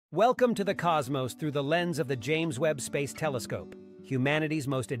Welcome to the cosmos through the lens of the James Webb Space Telescope, humanity's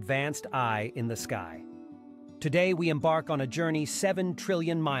most advanced eye in the sky. Today we embark on a journey 7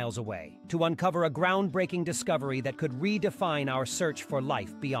 trillion miles away to uncover a groundbreaking discovery that could redefine our search for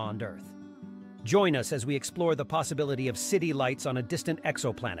life beyond Earth. Join us as we explore the possibility of city lights on a distant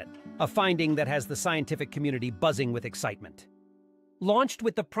exoplanet, a finding that has the scientific community buzzing with excitement. Launched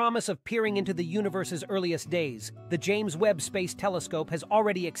with the promise of peering into the universe's earliest days, the James Webb Space Telescope has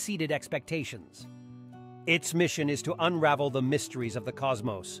already exceeded expectations. Its mission is to unravel the mysteries of the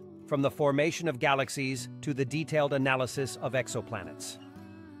cosmos, from the formation of galaxies to the detailed analysis of exoplanets.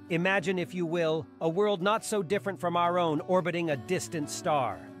 Imagine, if you will, a world not so different from our own orbiting a distant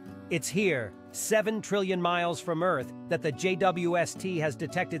star. It's here, 7 trillion miles from Earth, that the JWST has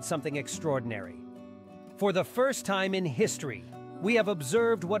detected something extraordinary. For the first time in history, we have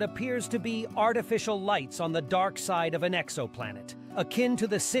observed what appears to be artificial lights on the dark side of an exoplanet, akin to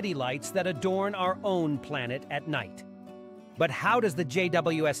the city lights that adorn our own planet at night. But how does the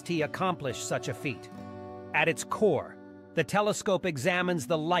JWST accomplish such a feat? At its core, the telescope examines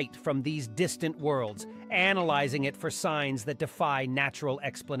the light from these distant worlds, analyzing it for signs that defy natural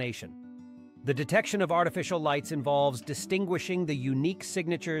explanation. The detection of artificial lights involves distinguishing the unique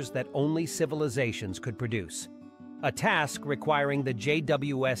signatures that only civilizations could produce, a task requiring the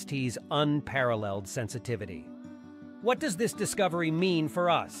JWST's unparalleled sensitivity. What does this discovery mean for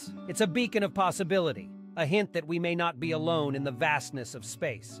us? It's a beacon of possibility, a hint that we may not be alone in the vastness of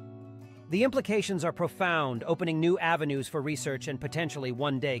space. The implications are profound, opening new avenues for research and potentially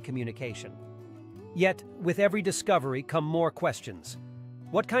one-day communication. Yet, with every discovery come more questions.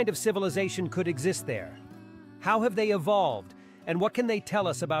 What kind of civilization could exist there? How have they evolved, and what can they tell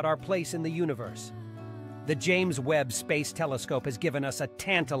us about our place in the universe? The James Webb Space Telescope has given us a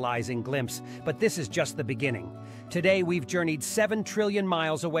tantalizing glimpse, but this is just the beginning. Today we've journeyed 7 trillion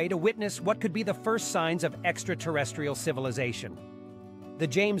miles away to witness what could be the first signs of extraterrestrial civilization. The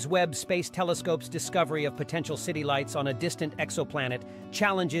James Webb Space Telescope's discovery of potential city lights on a distant exoplanet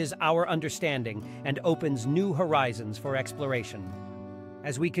challenges our understanding and opens new horizons for exploration.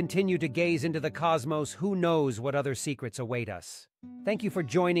 As we continue to gaze into the cosmos, who knows what other secrets await us? Thank you for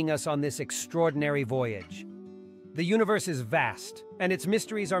joining us on this extraordinary voyage. The universe is vast, and its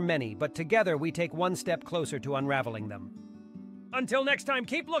mysteries are many, but together we take one step closer to unraveling them. Until next time,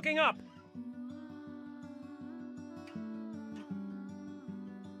 keep looking up!